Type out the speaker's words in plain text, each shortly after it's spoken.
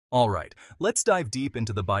Alright, let's dive deep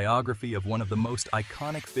into the biography of one of the most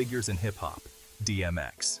iconic figures in hip-hop,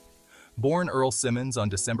 DMX. Born Earl Simmons on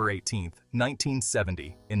December 18,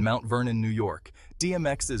 1970, in Mount Vernon, New York,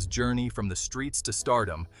 DMX's journey from the streets to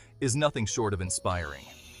stardom is nothing short of inspiring.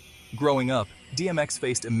 Growing up, DMX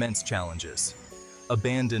faced immense challenges.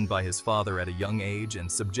 Abandoned by his father at a young age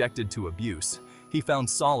and subjected to abuse, he found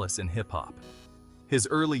solace in hip-hop. His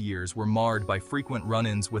early years were marred by frequent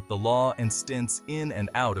run-ins with the law and stints in and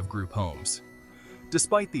out of group homes.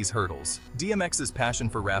 Despite these hurdles, DMX's passion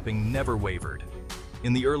for rapping never wavered.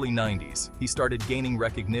 In the early 90s, he started gaining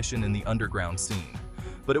recognition in the underground scene.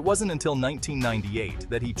 But it wasn't until 1998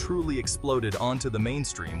 that he truly exploded onto the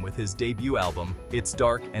mainstream with his debut album, It's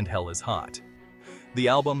Dark and Hell is Hot. The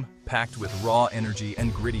album, packed with raw energy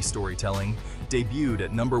and gritty storytelling, debuted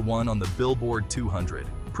at #1 on the Billboard 200,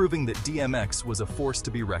 proving that DMX was a force to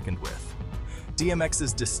be reckoned with.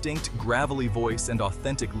 DMX's distinct, gravelly voice and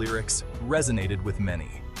authentic lyrics resonated with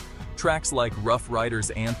many. Tracks like Rough Riders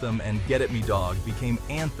Anthem and Get At Me Dog became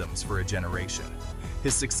anthems for a generation.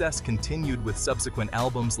 His success continued with subsequent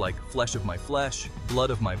albums like Flesh of My Flesh, Blood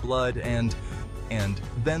of My Blood, and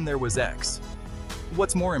Then There Was X.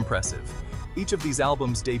 What's more impressive? Each of these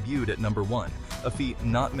albums debuted at #1, a feat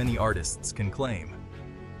not many artists can claim.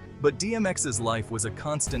 But DMX's life was a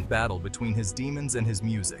constant battle between his demons and his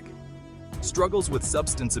music. Struggles with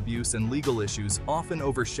substance abuse and legal issues often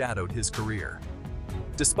overshadowed his career.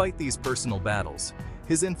 Despite these personal battles,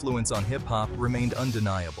 his influence on hip-hop remained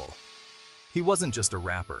undeniable. He wasn't just a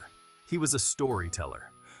rapper, he was a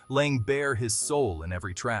storyteller, laying bare his soul in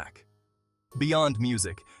every track. Beyond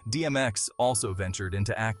music, DMX also ventured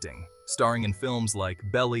into acting, starring in films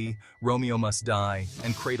like Belly, Romeo Must Die,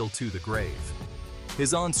 and Cradle to the Grave.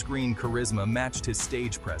 His on-screen charisma matched his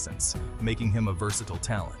stage presence, making him a versatile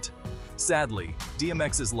talent. Sadly,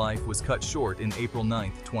 DMX's life was cut short in April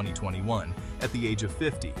 9, 2021, at the age of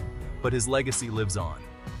 50, but his legacy lives on.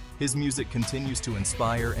 His music continues to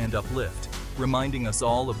inspire and uplift, reminding us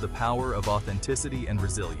all of the power of authenticity and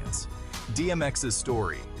resilience. DMX's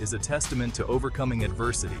story is a testament to overcoming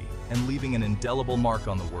adversity and leaving an indelible mark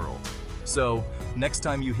on the world. So, next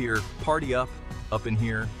time you hear "Party Up," "Up in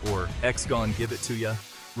Here," or "X Gon Give It To Ya,"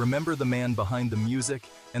 remember the man behind the music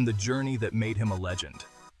and the journey that made him a legend.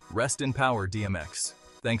 Rest in power, DMX.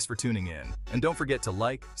 Thanks for tuning in, and don't forget to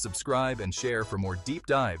like, subscribe, and share for more deep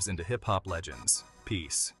dives into hip-hop legends.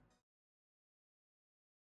 Peace.